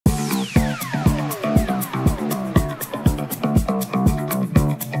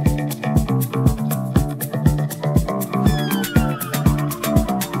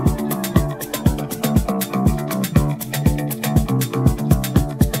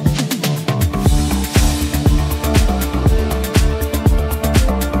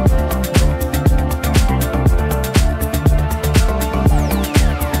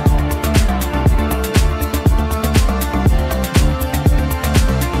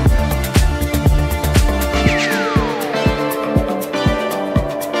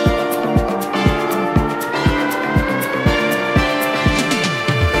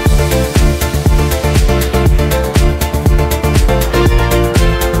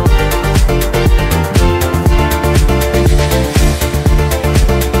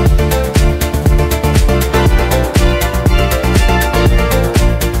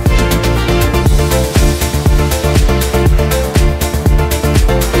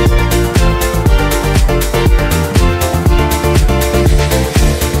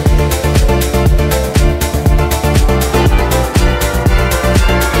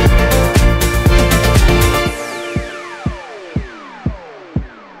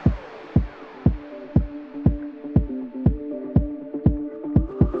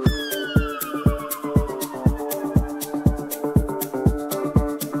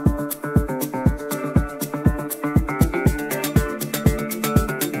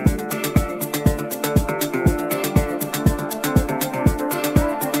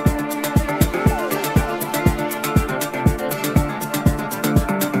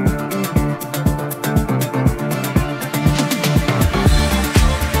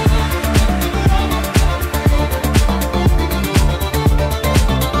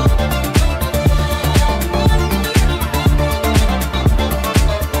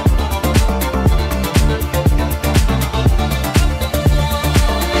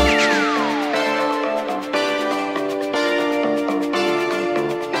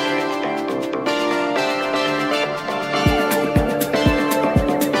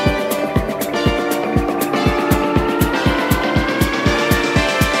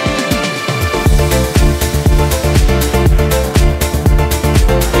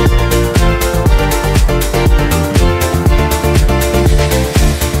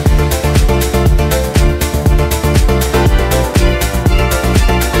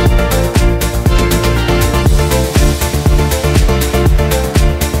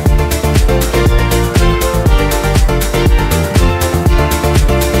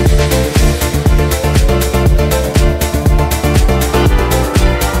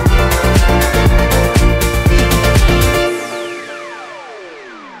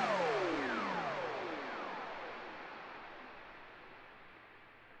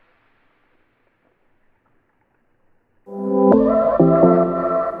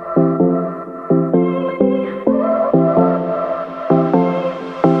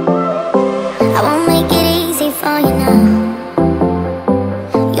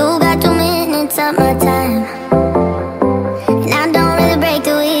to break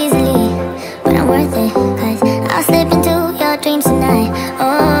too easily, but I'm worth it, cause I'll slip into your dreams tonight.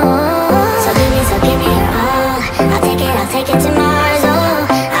 Oh, so give me your all. I'll take it to Mars. Oh,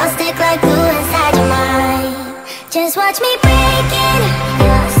 I'll stick like glue inside your mind. Just watch me breaking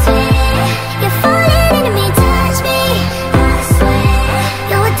your sweat. You're falling into me, touch me, I swear.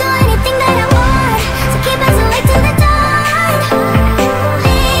 You would do anything that I want, so keep us awake till the dawn.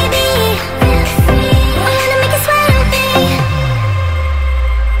 Baby, feel free. I wanna make you sweat on me.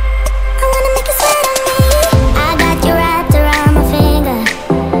 I wanna make you sweat on me. I got you wrapped around my finger,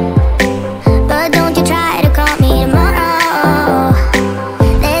 but don't you try to call me tomorrow.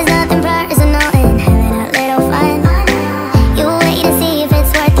 There's nothing personal in having a little fun. You wait and see if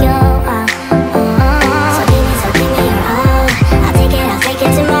it's worth your while. So give me your all. I'll take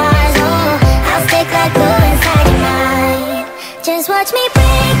it to Mars. Oh, I'll stick like glue inside your mind. Just watch me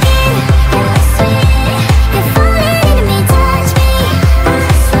breaking your sweat. You're falling into me, touch me, I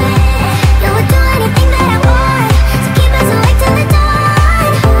swear. You would do anything that I want, so keep us awake till the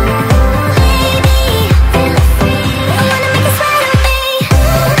dawn. Baby, feel free. I wanna make you sweat on me.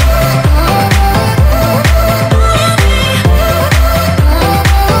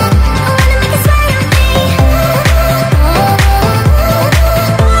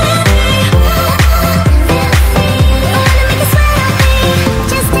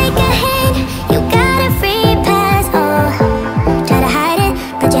 Just take a hint, you got a free pass. Oh, try to hide it,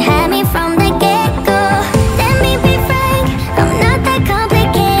 but you had me from the get-go. Let me be frank, I'm not that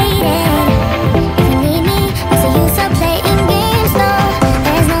complicated. If you need me, what's the use of playing games? No,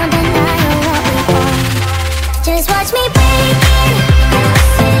 there's no denying what we want. Just watch me breaking your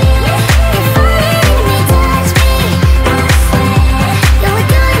sweat. You're falling into me, touch me, I swear. You would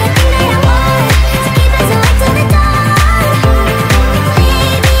do anything that I want, so keep us awake till the dawn.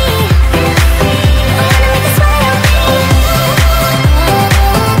 Baby, feel free. I wanna make you sweat on me. I wanna make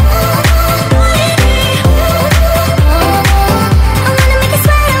you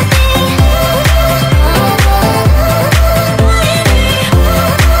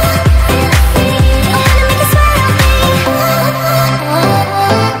sweat on me.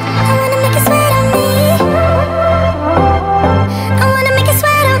 I wanna make you sweat on me. I wanna make you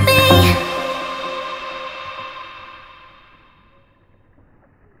sweat on me.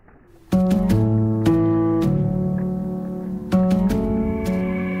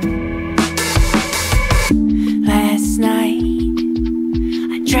 Last night,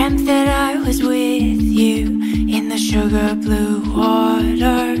 I dreamt that I was with you in the sugar blue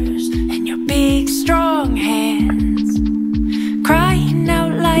waters, and your big strong hands, crying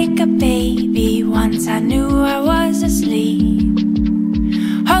out like a baby. Once I knew I was asleep,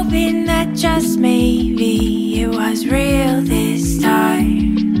 hoping that just maybe it was real this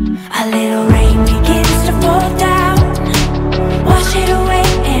time. A little rain begins to fall down, wash it away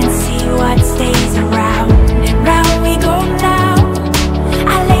and see what stays around. And round we go now.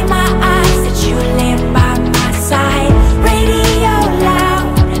 I lay my eyes that you lay by my side. Radio loud,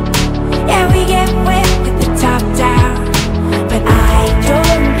 yeah, we get wet with the top down. But I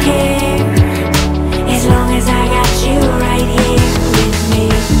don't care, as long as I got you right here with me.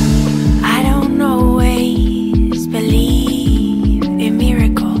 I don't always believe in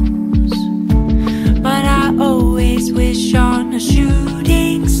miracles, but I always wish on a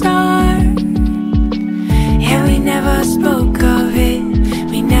shooting star. Yeah, we never spoke of it,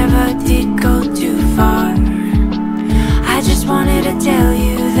 we never did go too far. I just wanted to tell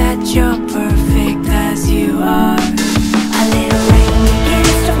you that you're perfect as you are. A little rain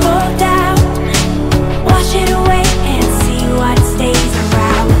begins to fall down, wash it away and see what stays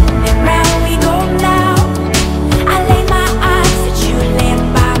around. And round we go now. I lay my eyes that you lay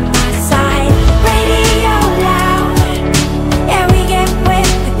by my side. Radio loud, yeah, we get wet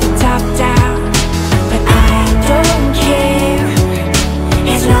with the top down. But I don't care,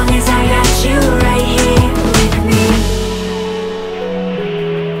 as long as I got you right here with me.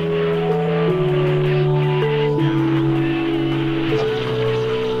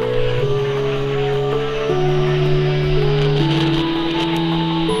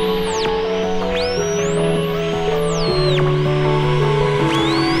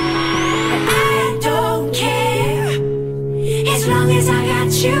 I don't care, as long as I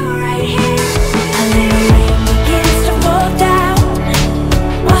got you right here. A little rain begins to fall down,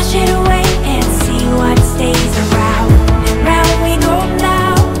 wash it away and see what stays around. And round we go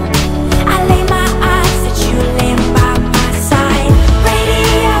now. I lay my eyes that you lay by my side.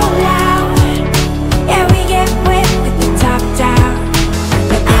 Radio loud, yeah, we get wet with the top down.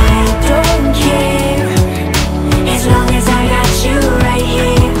 But I don't care, as long as I got you right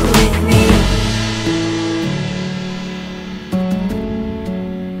here with me.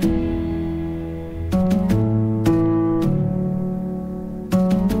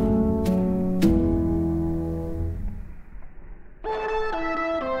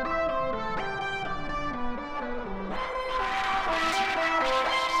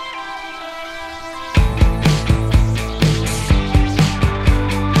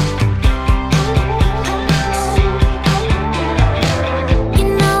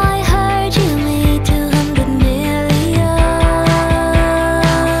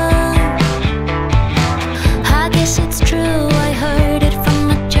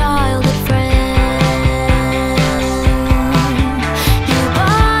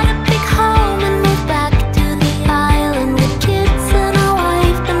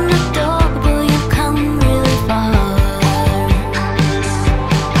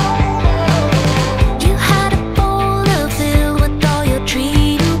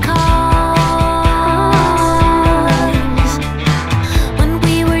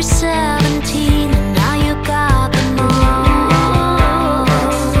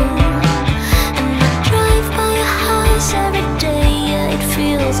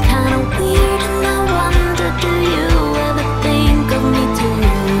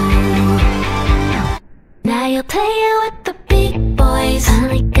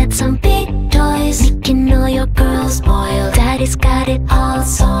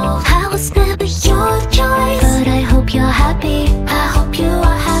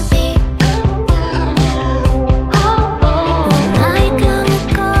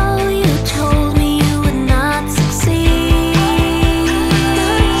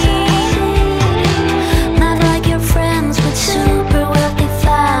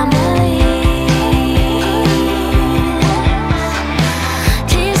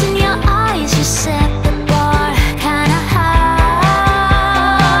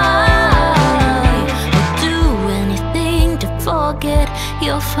 said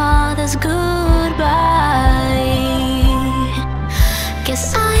your father's goodbye.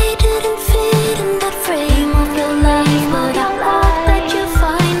 Guess I didn't fit in that frame of your life, but I hope that you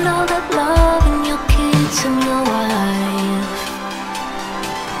find all that love in your kids and your wife.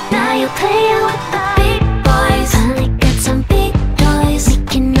 Now you're playing with the big boys, finally got some big toys,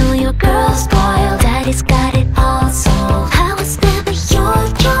 making all your girls spoiled. Daddy's got it all solved. I was never your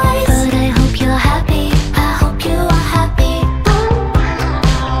choice, but I hope you're happy. I hope you are happy.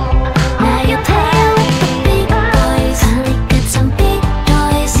 Now you're playing with the big boys, finally got some big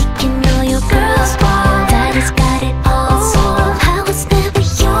toys, making all your girls spoiled. Daddy's got it all solved. I was never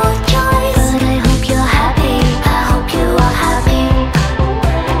your choice, but I hope you're happy. I hope you are happy.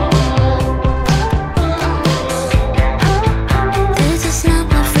 This is not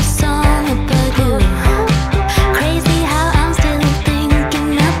my first song about you. Crazy how I'm still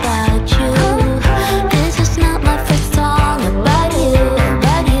thinking about you. This is not my first song about you,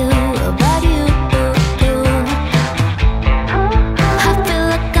 about you, about you. I feel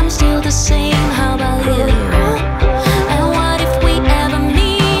like I'm still the same, how about you? And what if we ever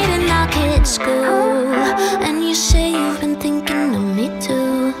meet in our kids' school, and you say you've been thinking of me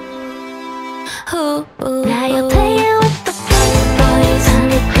too? Now you're playing with the big boys,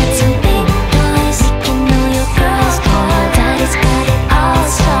 only got some big toys, making all your girls spoiled. Daddy's got it all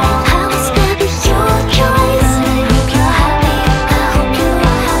solved. I was never your choice, but I hope you're happy. I hope you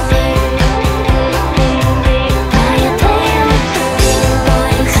are happy. Now you're playing with the big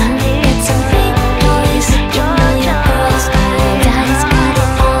boys, only got some big toys, making all your girls spoiled. Daddy's got it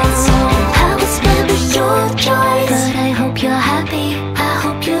all solved. I was never your choice, but I hope you're happy. I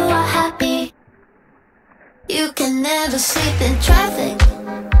hope you are happy. You can never sleep in traffic,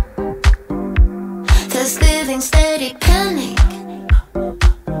 'cause living steady panic.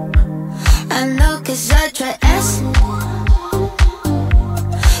 I know 'cause I try acid.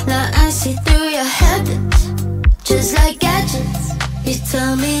 Now I see through your habits, just like gadgets. You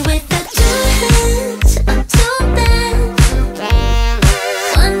tell me with the two hands, I'm too bad.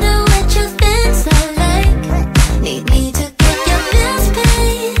 Wonder what your things are like. Need me to get your bills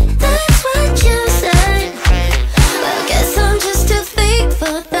paid, that's what you said. Well, guess I'm just too fake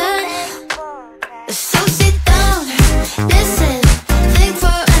for that. So sit down, listen, think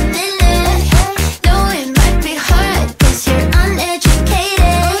for a minute. Know it might be hard 'cause you're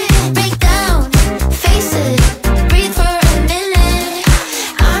uneducated. Break down, face it, breathe for a minute.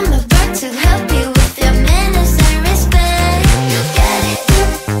 I'm a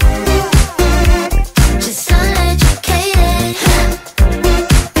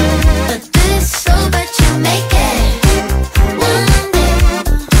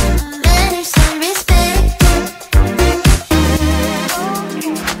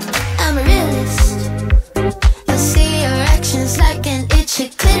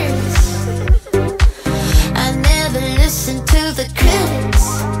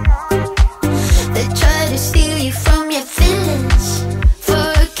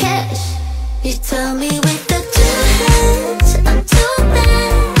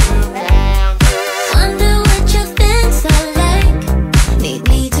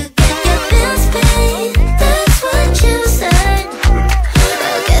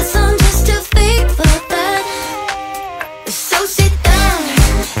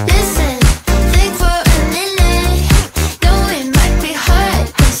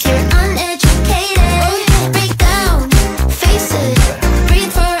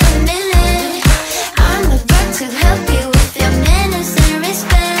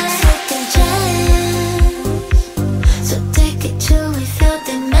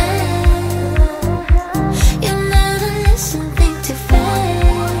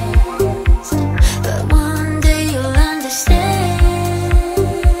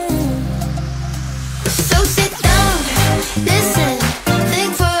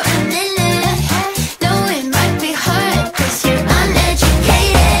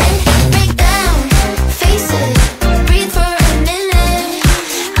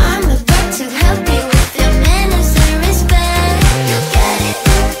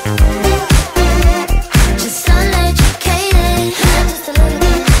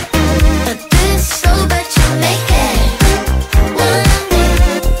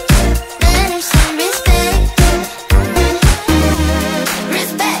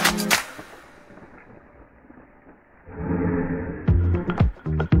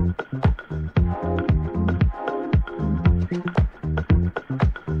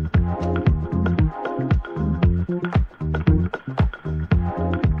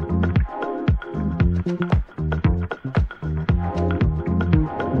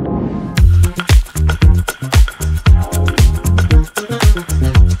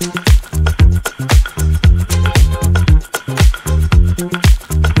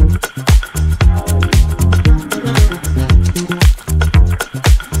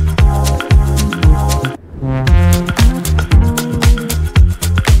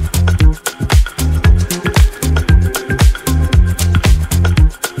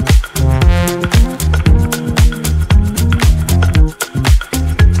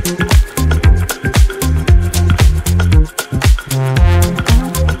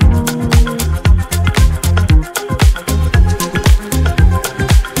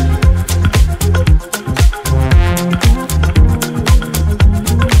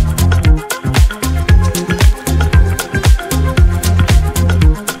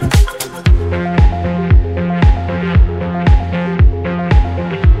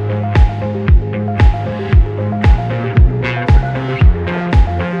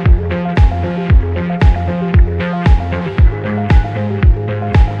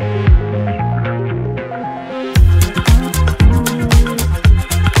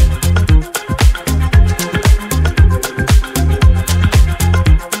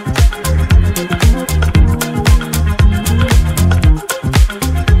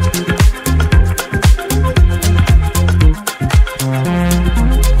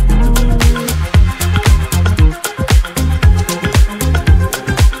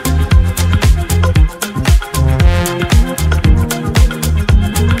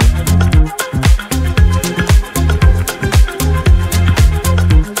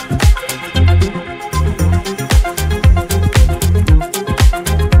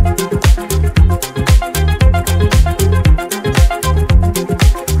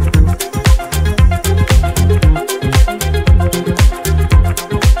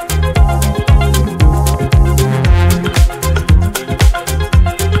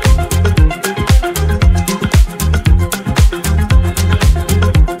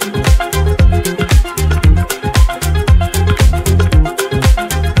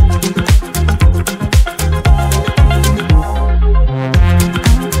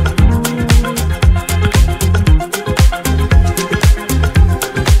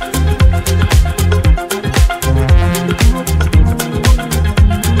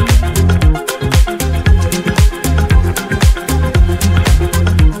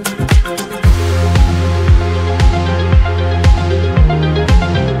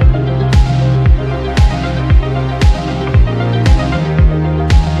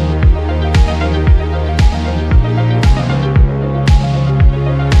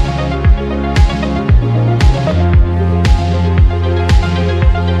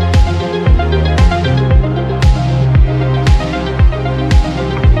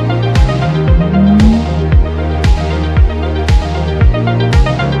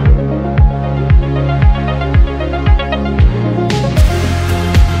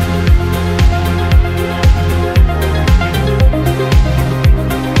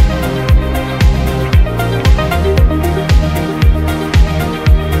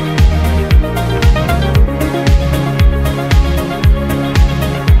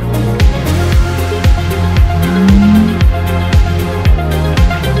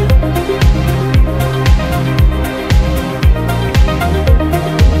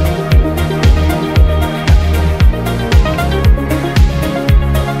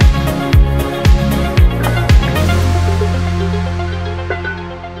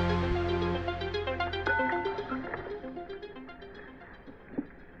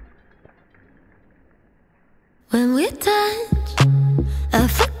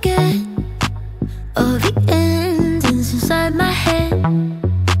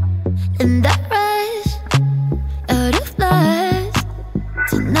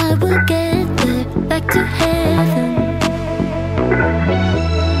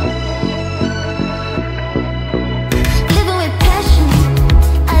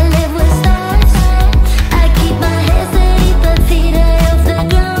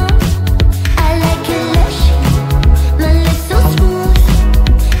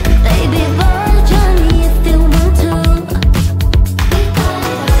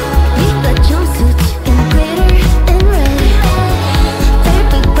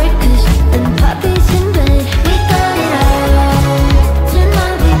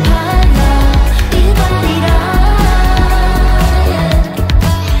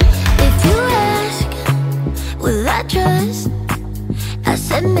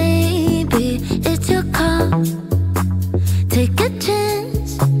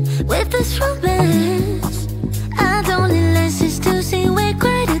this romance.